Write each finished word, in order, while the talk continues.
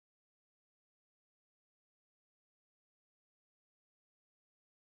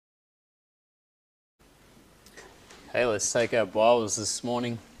Okay, let's take our Bibles this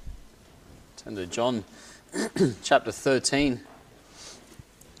morning. Turn to John chapter 13.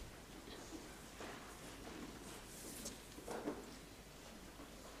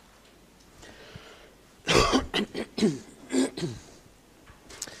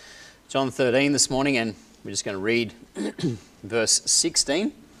 John 13 this morning, and we're just going to read verse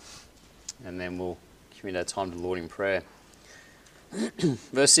 16, and then we'll commit our time to the Lord in prayer.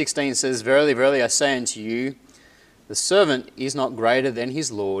 Verse 16 says, "Verily, verily, I say unto you, the servant is not greater than his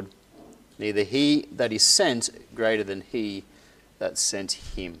Lord, neither he that is sent greater than he that sent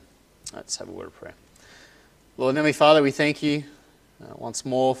him." Let's have a word of prayer. Lord and Heavenly Father, we thank you once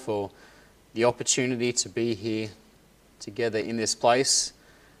more for the opportunity to be here together in this place,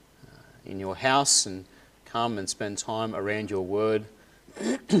 in your house, and come and spend time around your word.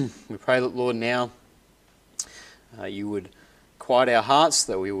 We pray that, Lord, now you would quiet our hearts,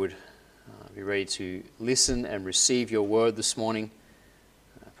 that we would be ready to listen and receive your word this morning.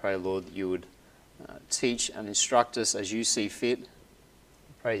 I pray, Lord, that you would teach and instruct us as you see fit.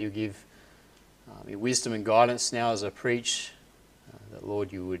 I pray that you give me wisdom and guidance now as I preach, that,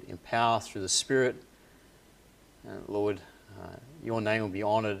 Lord, you would empower through the Spirit. And, Lord, your name will be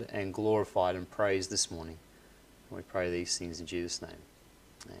honoured and glorified and praised this morning. And we pray these things in Jesus' name.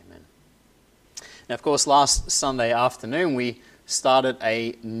 Amen. Now, of course, last Sunday afternoon we started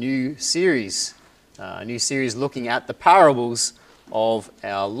a new series looking at the parables of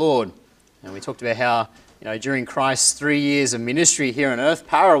our Lord. And we talked about how, during Christ's 3 years of ministry here on earth,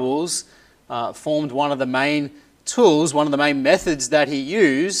 parables formed one of the main tools, one of the main methods that he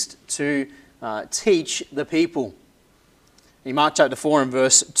used to teach the people. In Mark chapter 4 and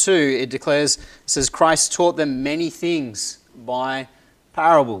verse 2, it says, "Christ taught them many things by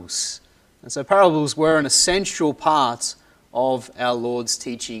parables." And so parables were an essential part of our Lord's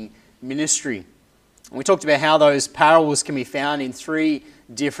teaching ministry. And we talked about how those parables can be found in three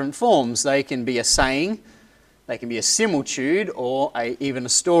different forms. They can be a saying, they can be a similitude, or even a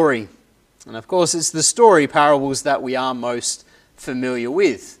story. And of course, it's the story parables that we are most familiar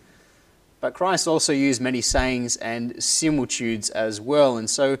with. But Christ also used many sayings and similitudes as well. And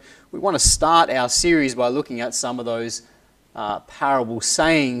so we want to start our series by looking at some of those parable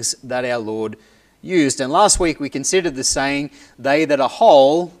sayings that our Lord used. And last week we considered the saying, "They that are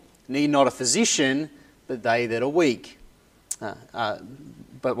whole need not a physician, but they that are weak." They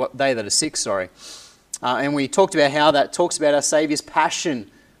that are sick, and we talked about how that talks about our Saviour's passion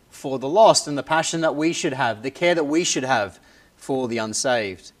for the lost and the passion that we should have, the care that we should have for the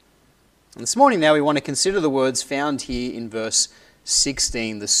unsaved. And this morning now we want to consider the words found here in verse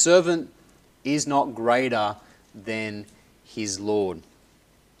 16. "The servant is not greater than his Lord."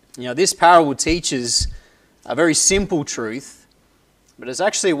 This parable teaches a very simple truth, but it's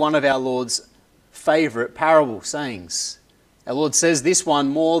actually one of our Lord's favourite parable sayings. Our Lord says this one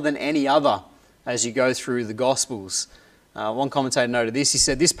more than any other as you go through the Gospels. One commentator noted this. He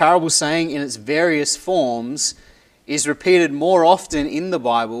said, "This parable saying in its various forms is repeated more often in the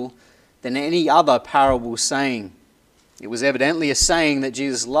Bible than any other parable saying." It was evidently a saying that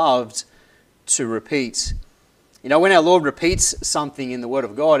Jesus loved to repeat. When our Lord repeats something in the Word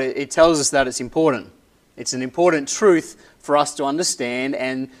of God, it tells us that it's important. It's an important truth for us to understand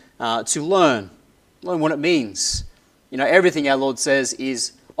and to learn what it means. Everything our Lord says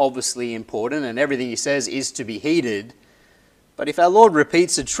is obviously important, and everything he says is to be heeded. But if our Lord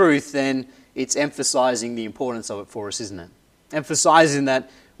repeats a truth, then it's emphasizing the importance of it for us, isn't it? Emphasizing that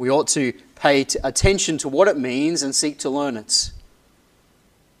we ought to pay attention to what it means and seek to learn it.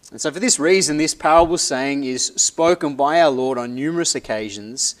 And so for this reason, this parable saying is spoken by our Lord on numerous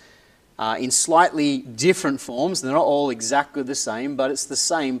occasions in slightly different forms. They're not all exactly the same, but it's the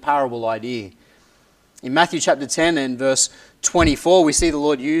same parable idea. In Matthew chapter 10 and verse 24, we see the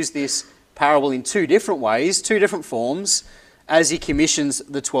Lord use this parable in two different ways, two different forms, as he commissions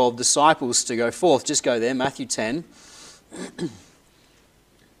the 12 disciples to go forth. Just go there, Matthew 10.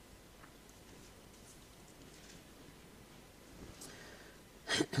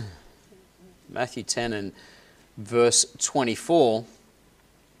 Matthew 10 and verse 24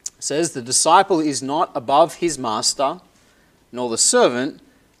 says, "The disciple is not above his master, nor the servant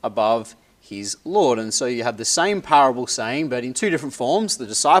above his Lord." And so you have the same parable saying, but in two different forms. The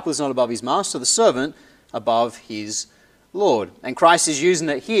disciple is not above his master, the servant above his Lord. And Christ is using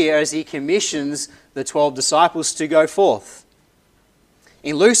it here as he commissions the 12 disciples to go forth.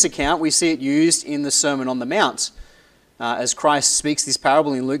 In Luke's account, we see it used in the Sermon on the Mount, as Christ speaks this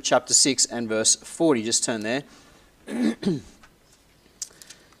parable in Luke chapter 6 and verse 40. Just turn there.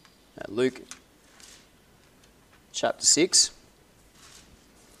 Luke chapter 6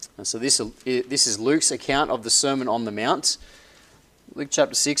 And so this is Luke's account of the Sermon on the Mount. Luke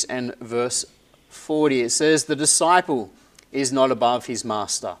chapter 6 and verse 40. It says, "The disciple is not above his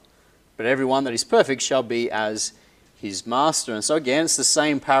master, but everyone that is perfect shall be as his master." And so again, it's the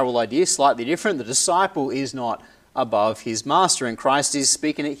same parable idea, slightly different. The disciple is not above his master, and Christ is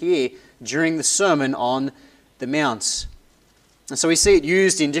speaking it here during the Sermon on the Mount. And so we see it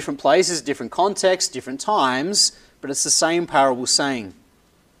used in different places, different contexts, different times, but it's the same parable saying.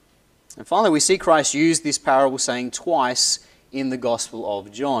 And finally, we see Christ use this parable saying twice in the Gospel of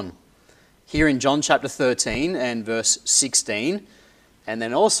John. Here in John chapter 13 and verse 16, and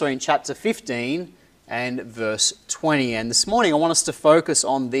then also in chapter 15 and verse 20. And this morning I want us to focus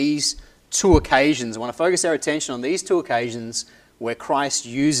on these two occasions. I want to focus our attention on these two occasions where Christ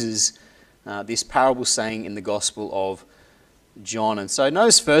uses this parable saying in the Gospel of John. And so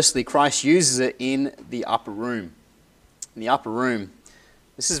notice firstly, Christ uses it in the upper room. In the upper room.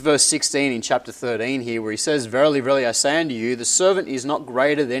 This is verse 16 in chapter 13 here, where he says, "Verily, verily, I say unto you, the servant is not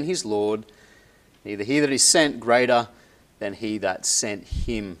greater than his Lord, neither he that is sent greater than he that sent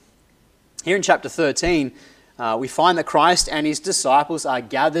him." Here in chapter 13, we find that Christ and his disciples are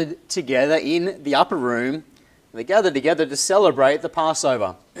gathered together in the upper room. They're gathered together to celebrate the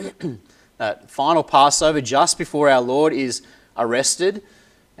Passover. That final Passover just before our Lord is arrested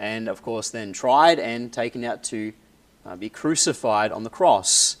and, of course, then tried and taken out to be crucified on the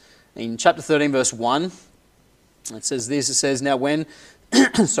cross. In chapter 13, verse 1, it says this, it says, "Now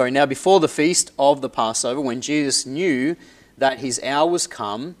before the feast of the Passover, when Jesus knew that his hour was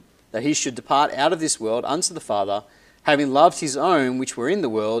come, that he should depart out of this world unto the Father, having loved his own which were in the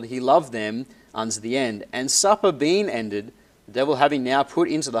world, he loved them unto the end. And supper being ended, the devil having now put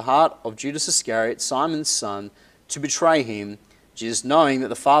into the heart of Judas Iscariot, Simon's son, to betray him, Jesus knowing that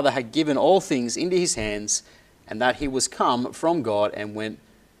the Father had given all things into his hands, and that he was come from God and went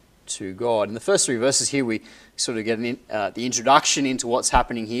to God." In the first three verses here, we sort of get the introduction into what's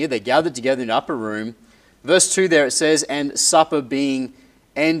happening here. They're gathered together in the upper room. Verse 2 there, it says, "And supper being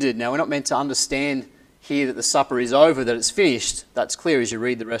ended." Now, we're not meant to understand here that the supper is over, that it's finished. That's clear as you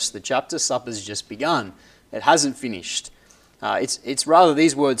read the rest of the chapter. Supper's just begun. It hasn't finished. It's rather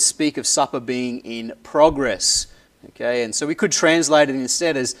these words speak of supper being in progress. Okay, and so we could translate it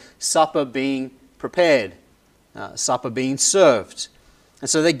instead as supper being prepared. Supper being served. And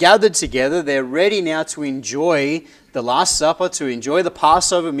so they're gathered together. They're ready now to enjoy the Last Supper, to enjoy the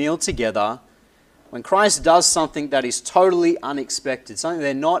Passover meal together, when Christ does something that is totally unexpected, something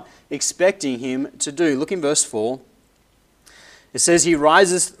they're not expecting him to do. Look in verse 4. It says, "He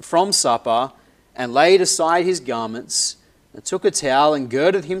rises from supper and laid aside his garments and took a towel and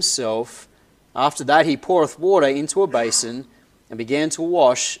girded himself. After that he poureth water into a basin and began to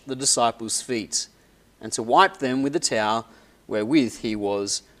wash the disciples' feet, and to wipe them with the towel wherewith he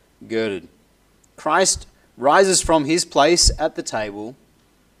was girded." Christ rises from his place at the table.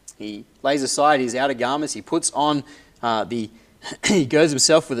 He lays aside his outer garments. He puts on he girds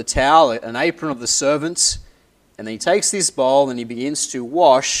himself with a towel, an apron of the servants, and then he takes this bowl and he begins to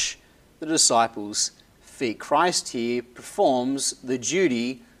wash the disciples' feet. Christ here performs the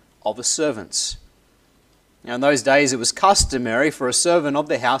duty of a servant. Now, in those days, it was customary for a servant of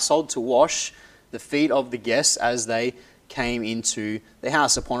the household to wash the feet of the guests as they came into the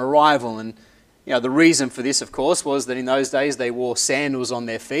house upon arrival. And the reason for this, of course, was that in those days they wore sandals on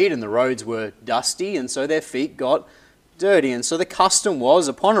their feet and the roads were dusty, and so their feet got dirty. And so the custom was,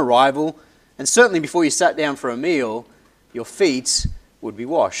 upon arrival, and certainly before you sat down for a meal, your feet would be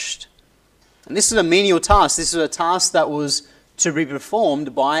washed. And this is a menial task. This is a task that was to be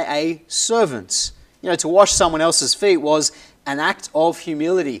performed by a servant. To wash someone else's feet was an act of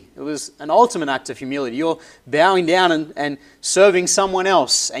humility. It was an ultimate act of humility. You're bowing down and serving someone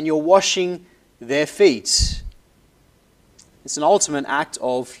else, and you're washing their feet. It's an ultimate act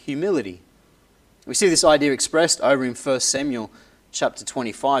of humility. We see this idea expressed over in 1 Samuel chapter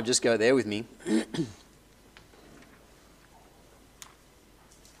 25. Just go there with me.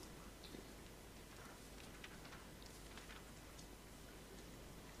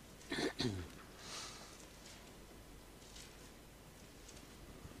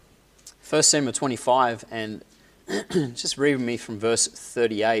 1 Samuel 25, and just read with me from verse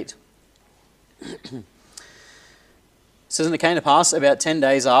 38. It says, "And it came to pass about 10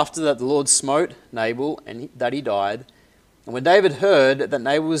 days after that the Lord smote Nabal, and that he died. And when David heard that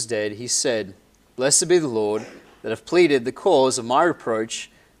Nabal was dead, he said, Blessed be the Lord, that hath pleaded the cause of my reproach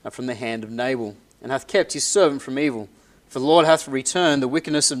from the hand of Nabal, and hath kept his servant from evil. For the Lord hath returned the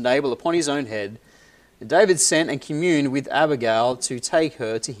wickedness of Nabal upon his own head. And David sent and communed with Abigail to take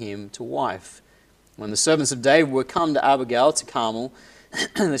her to him to wife. When the servants of David were come to Abigail to Carmel,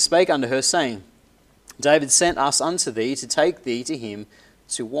 They spake unto her, saying, David sent us unto thee to take thee to him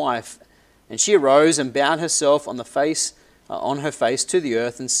to wife. And she arose and bowed herself on her face to the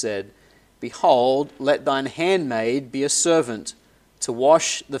earth, and said, Behold, let thine handmaid be a servant to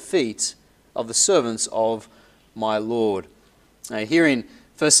wash the feet of the servants of my Lord. Now, here in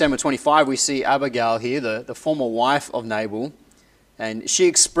 1 Samuel 25, we see Abigail here, the former wife of Nabal, and she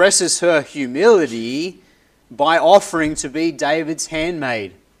expresses her humility by offering to be David's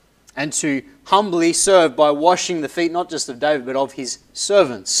handmaid and to humbly serve by washing the feet not just of David but of his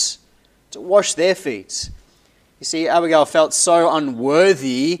servants, to wash their feet. You see, Abigail felt so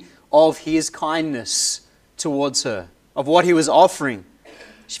unworthy of his kindness towards her, of what he was offering.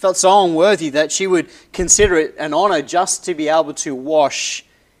 She felt so unworthy that she would consider it an honor just to be able to wash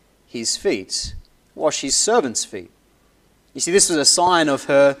his feet, wash his servants' feet. You see, this was a sign of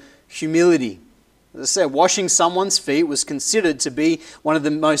her humility. As I said, washing someone's feet was considered to be one of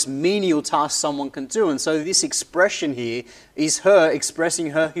the most menial tasks someone can do. And so this expression here is her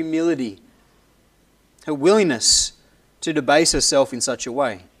expressing her humility, her willingness to debase herself in such a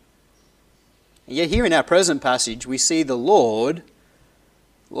way. And yet here in our present passage, we see the Lord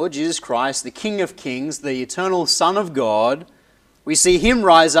Jesus Christ, the King of Kings, the eternal Son of God. We see him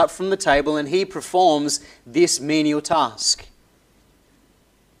rise up from the table and he performs this menial task.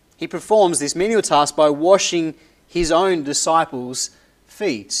 He performs this menial task by washing his own disciples'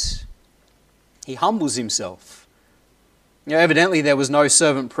 feet. He humbles himself. Evidently there was no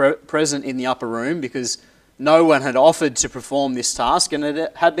servant present in the upper room because no one had offered to perform this task and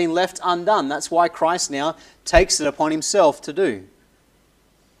it had been left undone. That's why Christ now takes it upon himself to do.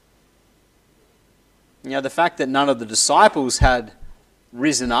 The fact that none of the disciples had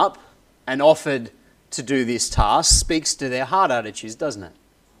risen up and offered to do this task speaks to their heart attitudes, doesn't it?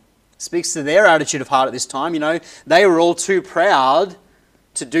 Speaks to their attitude of heart at this time. They were all too proud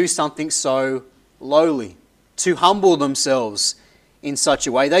to do something so lowly, to humble themselves in such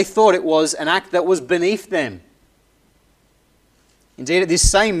a way. They thought it was an act that was beneath them. Indeed, at this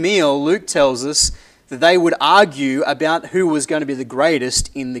same meal, Luke tells us that they would argue about who was going to be the greatest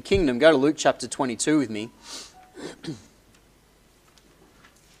in the kingdom. Go to Luke chapter 22 with me.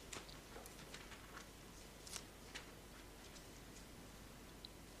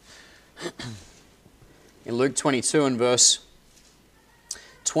 In Luke 22 and verse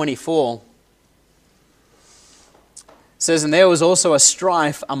 24, it says, And there was also a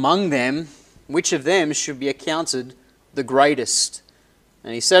strife among them, which of them should be accounted the greatest.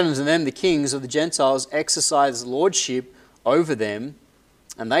 And he said unto them, The kings of the Gentiles exercise lordship over them,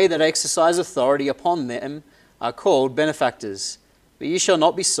 and they that exercise authority upon them are called benefactors. But ye shall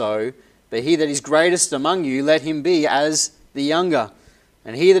not be so, but he that is greatest among you, let him be as the younger,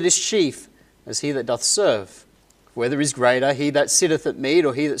 and he that is chief as he that doth serve. Whether is greater, he that sitteth at meat,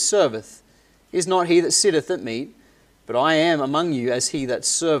 or he that serveth? Is not he that sitteth at meat? But I am among you as he that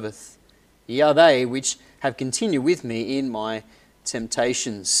serveth. Ye are they which have continued with me in my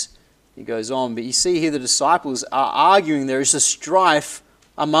temptations. He goes on, but you see here the disciples are arguing. There is a strife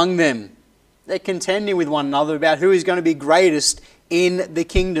among them. They're contending with one another about who is going to be greatest in the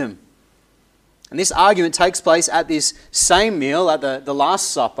kingdom. And this argument takes place at this same meal, at the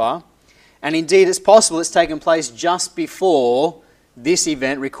Last Supper. And indeed, it's possible it's taken place just before this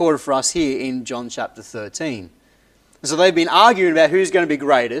event recorded for us here in John chapter 13. And so they've been arguing about who's going to be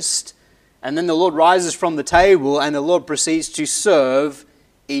greatest. And then the Lord rises from the table and the Lord proceeds to serve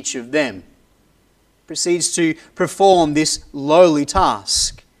each of them. Proceeds to perform this lowly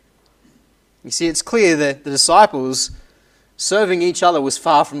task. You see, it's clear that the disciples serving each other was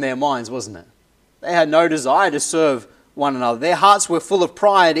far from their minds, wasn't it? They had no desire to serve one another. Their hearts were full of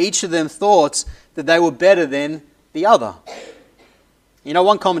pride. Each of them thought that they were better than the other.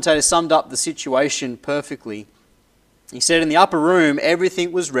 One commentator summed up the situation perfectly. He said, in the upper room,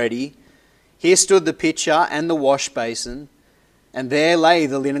 everything was ready. Here stood the pitcher and the wash basin, and there lay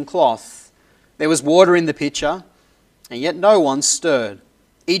the linen cloth. There was water in the pitcher, and yet no one stirred.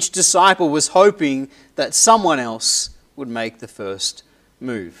 Each disciple was hoping that someone else would make the first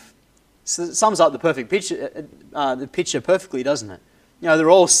move. So it sums up the picture perfectly, doesn't it?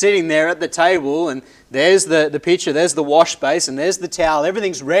 They're all sitting there at the table, and there's the pitcher, there's the wash basin, there's the towel,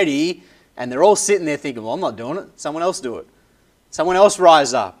 everything's ready, and they're all sitting there thinking, well, I'm not doing it, someone else do it. Someone else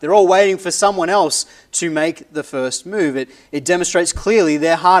rise up. They're all waiting for someone else to make the first move. It demonstrates clearly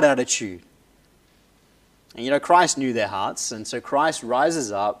their heart attitude. And Christ knew their hearts, and so Christ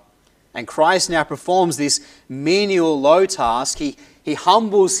rises up, and Christ now performs this menial low task. He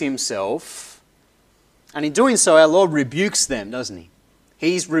humbles himself, and in doing so, our Lord rebukes them, doesn't he?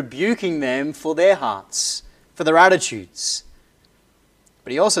 He's rebuking them for their hearts, for their attitudes.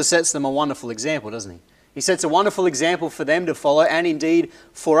 But he also sets them a wonderful example, doesn't he? He sets a wonderful example for them to follow, and indeed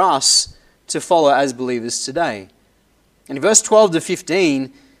for us to follow as believers today. And in verse 12 to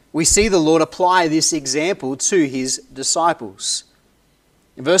 15, we see the Lord apply this example to his disciples.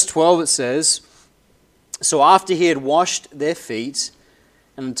 In verse 12 it says, "So after he had washed their feet,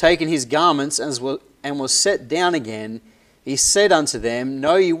 and had taken his garments, and was set down again, he said unto them,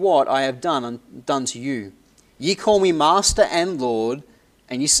 Know ye what I have done to you? Ye call me Master and Lord,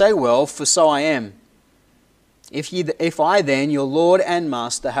 and ye say, Well, for so I am. If I then, your Lord and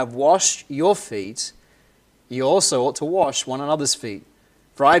Master, have washed your feet, ye also ought to wash one another's feet.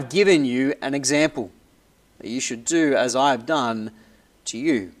 For I have given you an example, that you should do as I have done to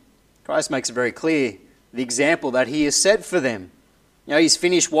you." Christ makes it very clear, the example that he has set for them. You know, he's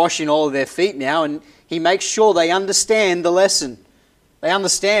finished washing all of their feet now, and he makes sure they understand the lesson. They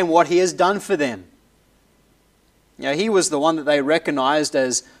understand what he has done for them. You know, he was the one that they recognized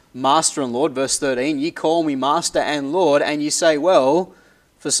as Master and Lord. Verse 13, "Ye call me Master and Lord, and ye say, Well,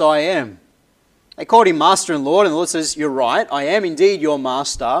 for so I am." They called him Master and Lord, and the Lord says, "You're right, I am indeed your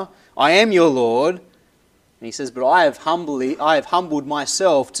Master, I am your Lord." And he says, "But I have humbled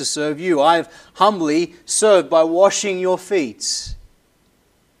myself to serve you. I have humbly served by washing your feet."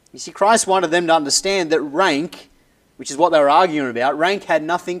 You see, Christ wanted them to understand that rank, which is what they were arguing about, rank had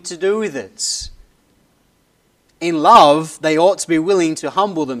nothing to do with it. In love, they ought to be willing to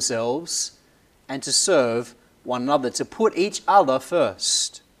humble themselves and to serve one another, to put each other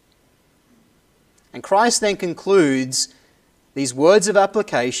first. And Christ then concludes these words of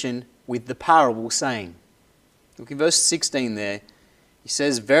application with the parable saying. Look at verse 16 there. He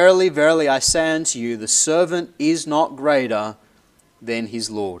says, "Verily, verily, I say unto you, the servant is not greater than his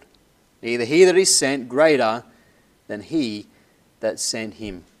Lord. Neither he that is sent greater than he that sent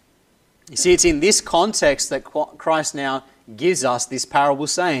him." You see, it's in this context that Christ now gives us this parable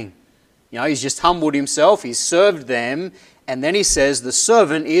saying. You know, he's just humbled himself, he's served them, and then he says, the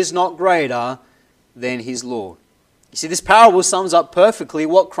servant is not greater than his Lord. You see, this parable sums up perfectly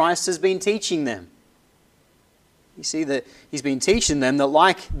what Christ has been teaching them. You see that he's been teaching them that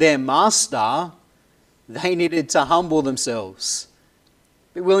like their master, they needed to humble themselves.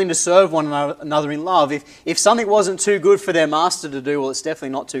 Be willing to serve one another in love. If something wasn't too good for their master to do, well, it's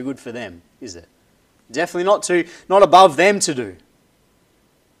definitely not too good for them, is it? Definitely not above them to do.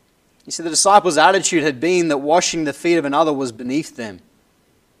 You see, the disciples' attitude had been that washing the feet of another was beneath them.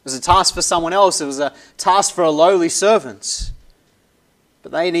 It was a task for someone else. It was a task for a lowly servant.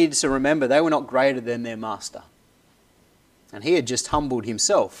 But they needed to remember they were not greater than their master. And he had just humbled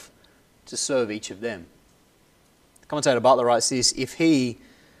himself to serve each of them. Commentator Butler writes this, "If he,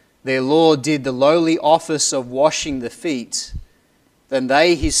 their Lord, did the lowly office of washing the feet, then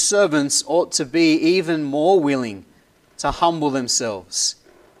they, his servants, ought to be even more willing to humble themselves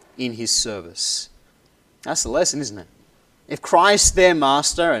in his service." That's the lesson, isn't it? If Christ, their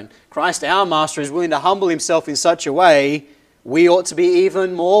master, and Christ, our master, is willing to humble himself in such a way, we ought to be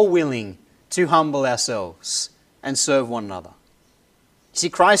even more willing to humble ourselves and serve one another. See,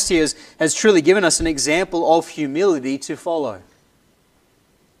 Christ here has truly given us an example of humility to follow.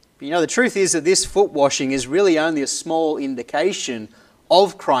 But you know, the truth is that this foot washing is really only a small indication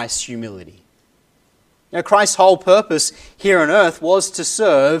of Christ's humility. You know, Christ's whole purpose here on earth was to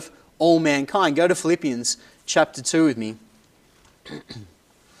serve all mankind. Go to Philippians chapter 2 with me.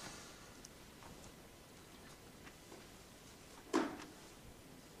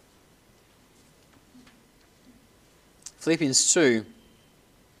 Philippians 2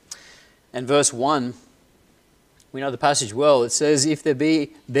 and verse 1, we know the passage well. It says, "If there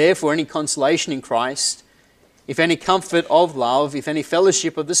be therefore any consolation in Christ, if any comfort of love, if any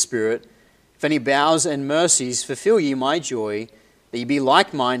fellowship of the Spirit, if any bowels and mercies, fulfill ye my joy, that ye be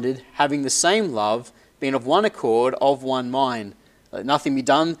like-minded, having the same love, being of one accord, of one mind. Let nothing be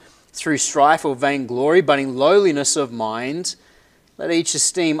done through strife or vainglory, but in lowliness of mind, let each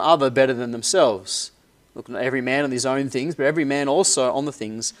esteem other better than themselves. Look not every man on his own things, but every man also on the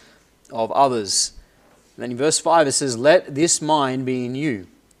things of others." And then in verse 5 it says, "Let this mind be in you,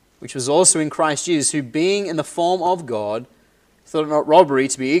 which was also in Christ Jesus, who being in the form of God, thought it not robbery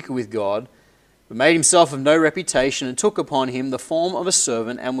to be equal with God, but made himself of no reputation, and took upon him the form of a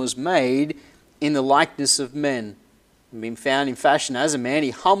servant, and was made in the likeness of men. And being found in fashion as a man, he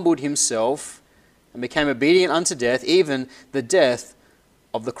humbled himself, and became obedient unto death, even the death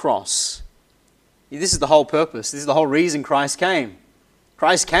of the cross." This is the whole purpose. This is the whole reason Christ came.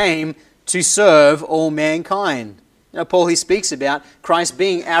 Christ came to serve all mankind. You know, Paul, he speaks about Christ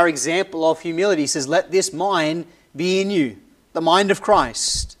being our example of humility. He says, "Let this mind be in you," the mind of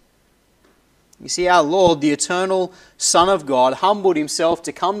Christ. You see, our Lord, the eternal Son of God, humbled himself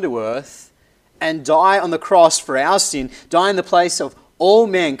to come to earth and die on the cross for our sin, die in the place of all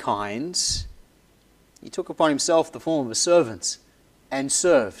mankind. He took upon himself the form of a servant and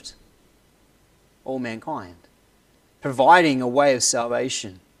served all mankind, providing a way of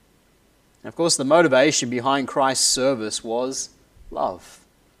salvation. And of course, the motivation behind Christ's service was love.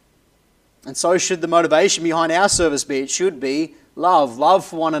 And so should the motivation behind our service be. It should be love, love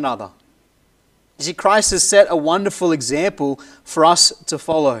for one another. You see, Christ has set a wonderful example for us to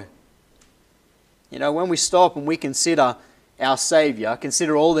follow. You know, when we stop and we consider our Saviour,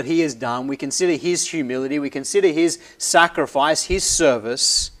 consider all that He has done, we consider His humility, we consider His sacrifice, His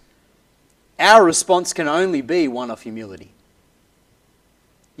service, our response can only be one of humility.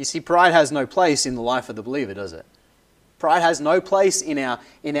 You see, pride has no place in the life of the believer, does it? Pride has no place in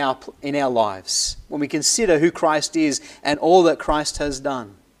our lives when we consider who Christ is and all that Christ has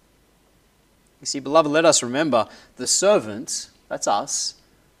done. You see, beloved, let us remember the servant, that's us,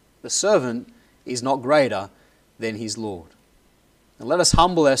 the servant is not greater than his Lord. And let us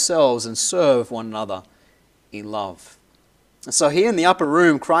humble ourselves and serve one another in love. And so here in the upper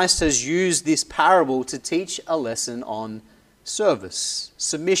room, Christ has used this parable to teach a lesson on service,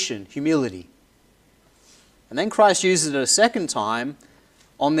 submission, humility. And then Christ uses it a second time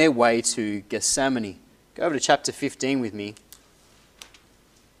on their way to Gethsemane. Go over to chapter 15 with me.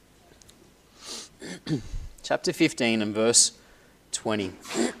 Chapter 15 and verse 20.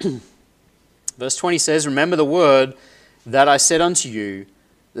 Verse 20 says, "Remember the word that I said unto you,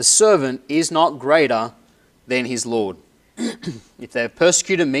 the servant is not greater than his Lord. If they have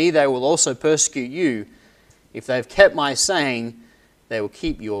persecuted me, they will also persecute you. If they have kept my saying, they will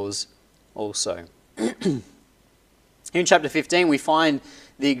keep yours also." Here in chapter 15, we find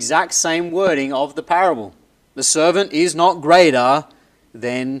the exact same wording of the parable. The servant is not greater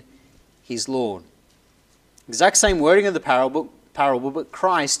than his Lord. Exact same wording of the parable, but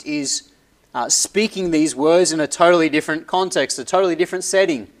Christ is speaking these words in a totally different context, a totally different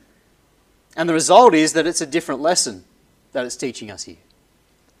setting. And the result is that it's a different lesson that it's teaching us here.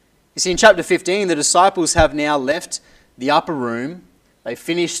 You see, in chapter 15, the disciples have now left the upper room. They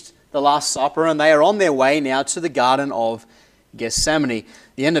finished the Last Supper, and they are on their way now to the Garden of Gethsemane.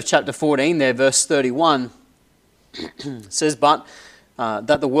 The end of chapter 14 there, verse 31, says, "But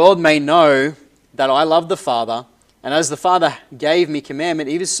that the world may know that I love the Father, and as the Father gave me commandment,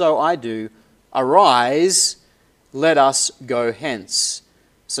 even so I do. Arise, let us go hence."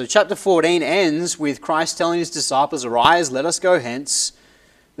 So chapter 14 ends with Christ telling his disciples, "Arise, let us go hence."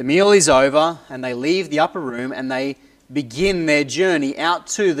 The meal is over, and they leave the upper room, and they begin their journey out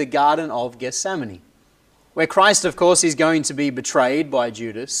to the Garden of Gethsemane, where Christ, of course, is going to be betrayed by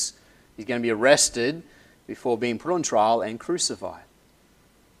Judas. He's going to be arrested before being put on trial and crucified.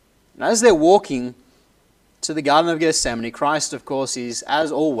 And as they're walking to the Garden of Gethsemane, Christ, of course, is,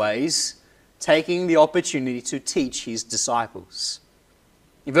 as always, taking the opportunity to teach his disciples.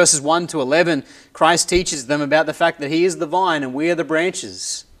 In verses 1 to 11, Christ teaches them about the fact that he is the vine and we are the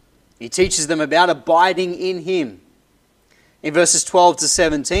branches. He teaches them about abiding in him. In verses 12 to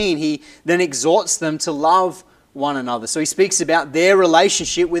 17, he then exhorts them to love one another. So he speaks about their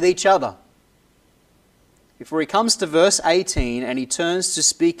relationship with each other. Before he comes to verse 18 and he turns to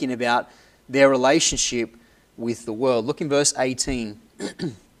speaking about their relationship with the world. Look in verse 18.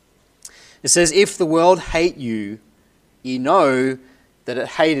 It says, "If the world hate you, ye know that it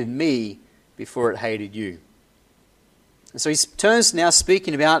hated me before it hated you." And so he turns now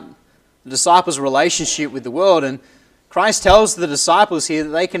speaking about the disciples' relationship with the world, and Christ tells the disciples here that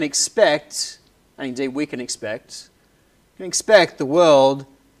they can expect, and indeed we can expect the world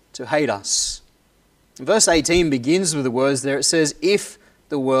to hate us. And verse 18 begins with the words there. It says, "If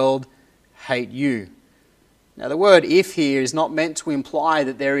the world hate you." Now the word "if" here is not meant to imply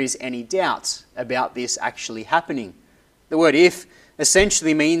that there is any doubt about this actually happening. The word "if"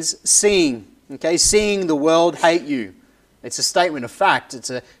 essentially means seeing. Okay, seeing the world hate you. It's a statement of fact. It's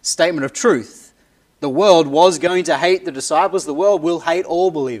a statement of truth. The world was going to hate the disciples. The world will hate all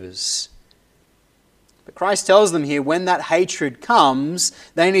believers. But Christ tells them here, when that hatred comes,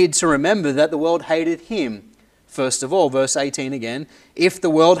 they need to remember that the world hated him. First of all, verse 18 again, "If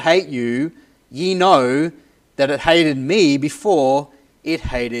the world hate you, ye know that it hated me before it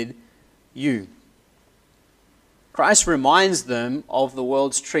hated you." Christ reminds them of the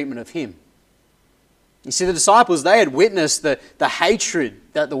world's treatment of him. You see, the disciples, they had witnessed the hatred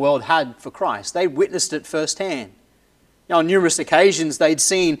that the world had for Christ. They witnessed it firsthand. Now, on numerous occasions, they'd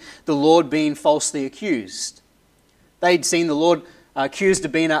seen the Lord being falsely accused. They'd seen the Lord accused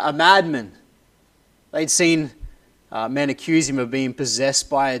of being a madman. They'd seen men accuse him of being possessed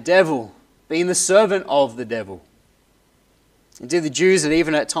by a devil. being the servant of the devil. Indeed, the Jews had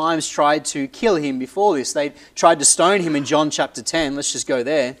even at times tried to kill him before this. They tried to stone him in John chapter 10. Let's just go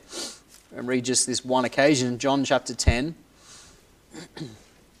there and read just this one occasion, John chapter 10.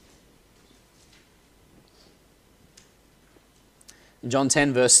 In John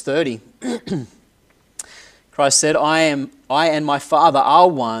 10 verse 30, Christ said, I and my Father are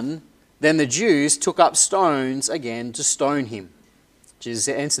one. Then the Jews took up stones again to stone him. Jesus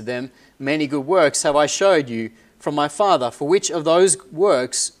answered them, many good works have I showed you from my Father. For which of those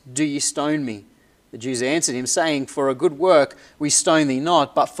works do ye stone me? The Jews answered him, saying, for a good work we stone thee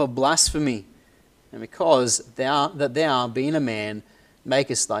not, but for blasphemy, and because thou, being a man,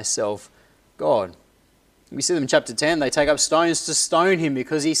 makest thyself God. We see them in chapter 10. They take up stones to stone him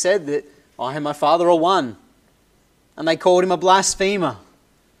because he said that I and my Father are one. And they called him a blasphemer.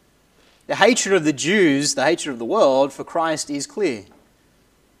 The hatred of the Jews, the hatred of the world for Christ is clear.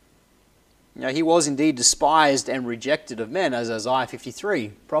 He was indeed despised and rejected of men, as Isaiah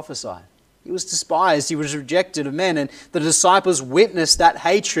 53 prophesied. He was despised, he was rejected of men, and the disciples witnessed that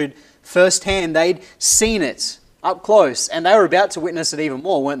hatred firsthand. They'd seen it up close, and they were about to witness it even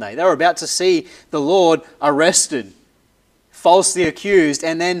more, weren't they? They were about to see the Lord arrested, falsely accused,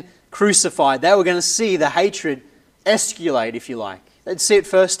 and then crucified. They were going to see the hatred escalate, if you like. They'd see it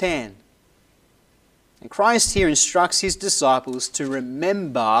firsthand. And Christ here instructs his disciples to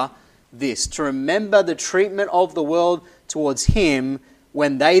remember this, to remember the treatment of the world towards him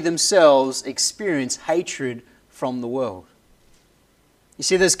when they themselves experience hatred from the world. You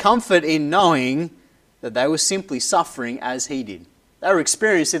see, there's comfort in knowing that they were simply suffering as he did. They were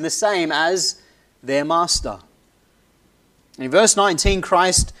experiencing the same as their master. And in verse 19,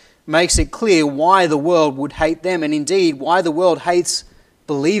 Christ makes it clear why the world would hate them, and indeed why the world hates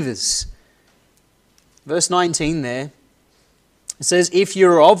believers. Verse 19 there, it says, if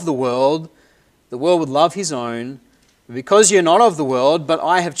you're of the world would love his own. Because you're not of the world, but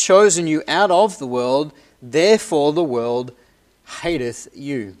I have chosen you out of the world, therefore the world hateth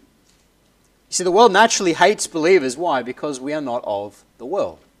you. You see, the world naturally hates believers. Why? Because we are not of the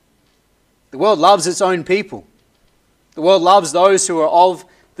world. The world loves its own people. The world loves those who are of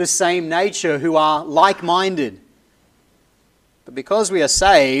the same nature, who are like-minded. But because we are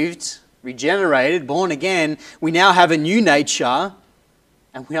saved, regenerated, born again, we now have a new nature,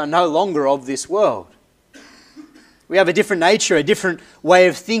 and we are no longer of this world. We have a different nature, a different way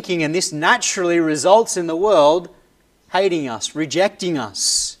of thinking, and this naturally results in the world hating us, rejecting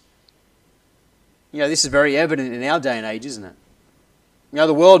us. This is very evident in our day and age, isn't it?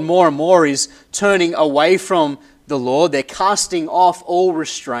 The world more and more is turning away from the Lord. They're casting off all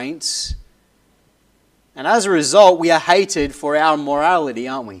restraints. And as a result, we are hated for our morality,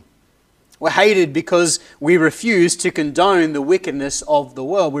 aren't we? We're hated because we refuse to condone the wickedness of the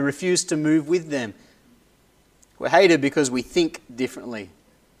world. We refuse to move with them. We're hated because we think differently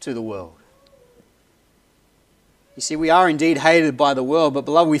to the world. You see, we are indeed hated by the world, but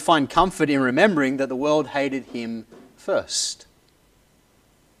beloved, we find comfort in remembering that the world hated him first.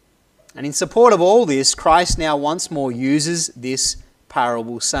 And in support of all this, Christ now once more uses this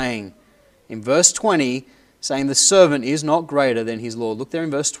parable saying, in verse 20, saying the servant is not greater than his Lord. Look there in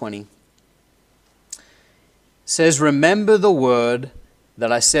verse 20. It says, remember the word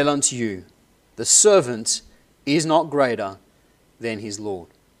that I said unto you, the servant is not greater than his Lord.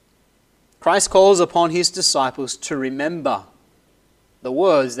 Christ calls upon his disciples to remember the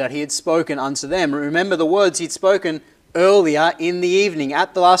words that he had spoken unto them. Remember the words he'd spoken earlier in the evening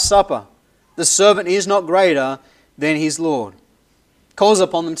at the Last Supper. The servant is not greater than his Lord. Calls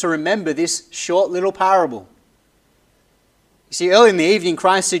upon them to remember this short little parable. You see, early in the evening,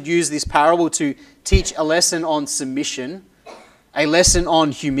 Christ had used this parable to teach a lesson on submission, a lesson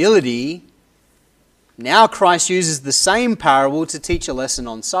on humility. Now Christ uses the same parable to teach a lesson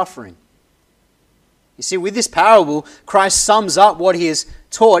on suffering. You see, with this parable, Christ sums up what he has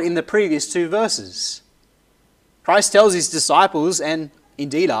taught in the previous two verses. Christ tells his disciples, and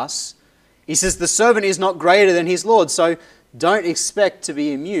indeed us, he says the servant is not greater than his Lord, so don't expect to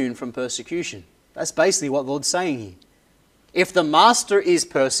be immune from persecution. That's basically what the Lord's saying here. If the master is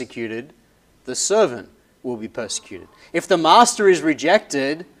persecuted, the servant will be persecuted. If the master is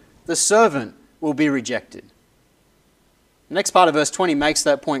rejected, the servant will be rejected. The next part of verse 20 makes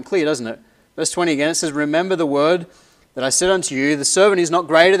that point clear, doesn't it? Verse 20 again, it says, remember the word that I said unto you, the servant is not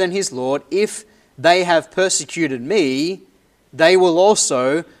greater than his Lord. If they have persecuted me, they will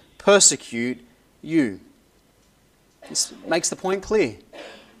also persecute you. This makes the point clear.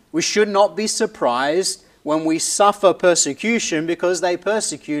 We should not be surprised when we suffer persecution because they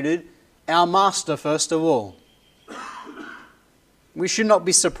persecuted our master first of all. We should not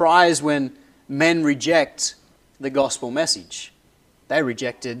be surprised when men reject the gospel message. They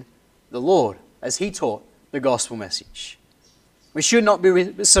rejected the Lord as he taught the gospel message. We should not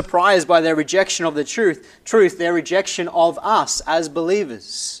be surprised by their rejection of the truth, their rejection of us as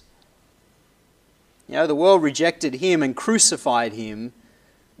believers. You know, the world rejected him and crucified him.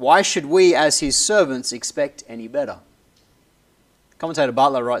 Why should we as his servants expect any better? Commentator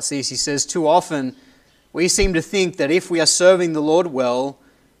Butler writes this. He says, too often we seem to think that if we are serving the Lord well,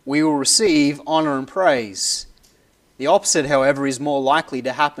 we will receive honour and praise. The opposite, however, is more likely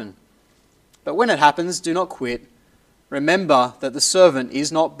to happen. But when it happens, do not quit. Remember that the servant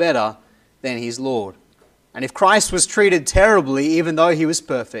is not better than his Lord. And if Christ was treated terribly, even though he was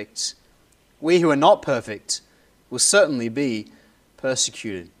perfect, we who are not perfect will certainly be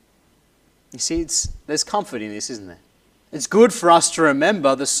persecuted. You see, there's comfort in this, isn't there? It's good for us to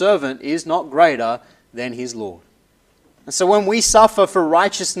remember the servant is not greater than his Lord. And so when we suffer for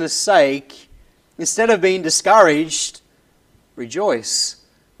righteousness' sake, instead of being discouraged, rejoice.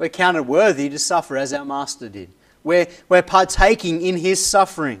 We're counted worthy to suffer as our Master did. We're partaking in his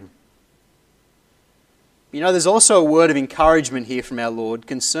suffering. You know, there's also a word of encouragement here from our Lord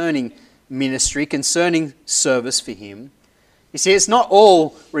concerning ministry, concerning service for him. You see, it's not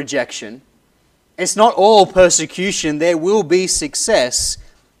all rejection. It's not all persecution. There will be success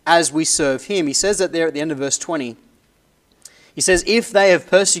as we serve him. He says that there at the end of verse 20. He says, if they have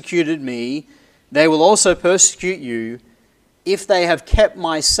persecuted me, they will also persecute you. If they have kept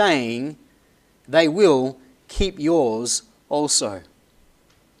my saying, they will keep yours also.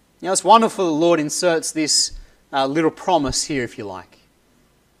 You know, it's wonderful the Lord inserts this little promise here, if you like.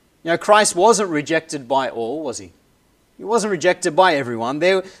 You know, Christ wasn't rejected by all, was he? He wasn't rejected by everyone.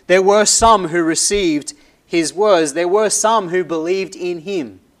 There were some who received his words. There were some who believed in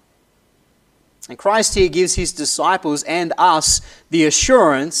him. And Christ here gives his disciples and us the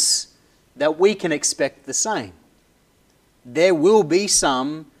assurance that we can expect the same. There will be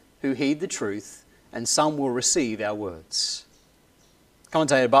some who heed the truth, and some will receive our words.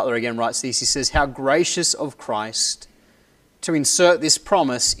 Commentator Butler again writes this. He says, how gracious of Christ to insert this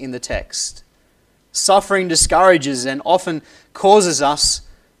promise in the text. Suffering discourages and often causes us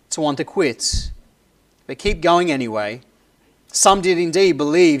to want to quit. But keep going anyway. Some did indeed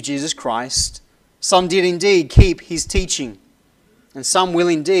believe Jesus Christ. Some did indeed keep his teaching. And some will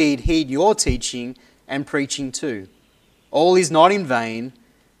indeed heed your teaching and preaching too. All is not in vain.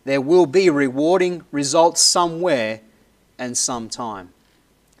 There will be rewarding results somewhere and sometime.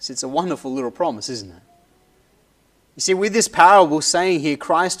 So it's a wonderful little promise, isn't it? You see, with this parable saying here,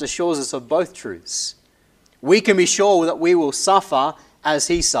 Christ assures us of both truths. We can be sure that we will suffer as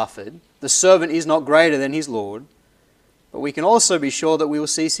he suffered. The servant is not greater than his Lord. But we can also be sure that we will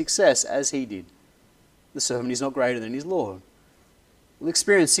see success as he did. The servant is not greater than his Lord. We'll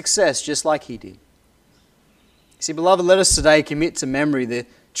experience success just like he did. You see, beloved, let us today commit to memory the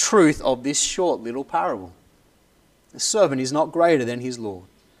truth of this short little parable. The servant is not greater than his Lord.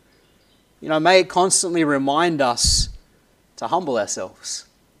 You know, may it constantly remind us to humble ourselves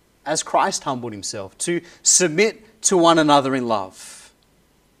as Christ humbled himself, to submit to one another in love.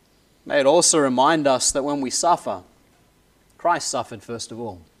 May it also remind us that when we suffer, Christ suffered first of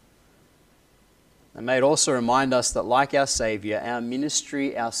all. And may it also remind us that like our Saviour, our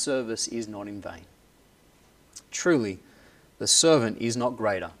ministry, our service is not in vain. Truly, the servant is not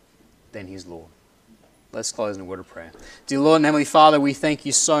greater than his Lord. Let's close in a word of prayer. Dear Lord and Heavenly Father, we thank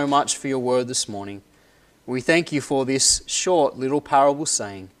you so much for your word this morning. We thank you for this short little parable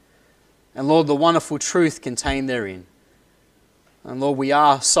saying, and Lord, the wonderful truth contained therein. And Lord, we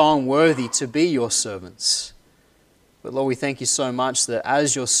are so unworthy to be your servants. But Lord, we thank you so much that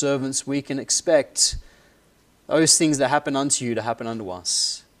as your servants we can expect those things that happen unto you to happen unto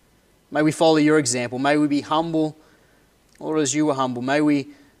us. May we follow your example. May we be humble, Lord, as you were humble. May we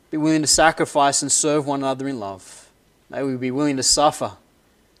be willing to sacrifice and serve one another in love. May we be willing to suffer.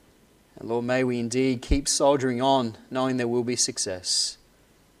 And Lord, may we indeed keep soldiering on, knowing there will be success.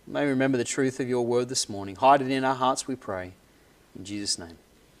 May we remember the truth of your word this morning. Hide it in our hearts, we pray. In Jesus' name,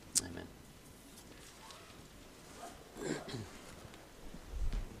 amen.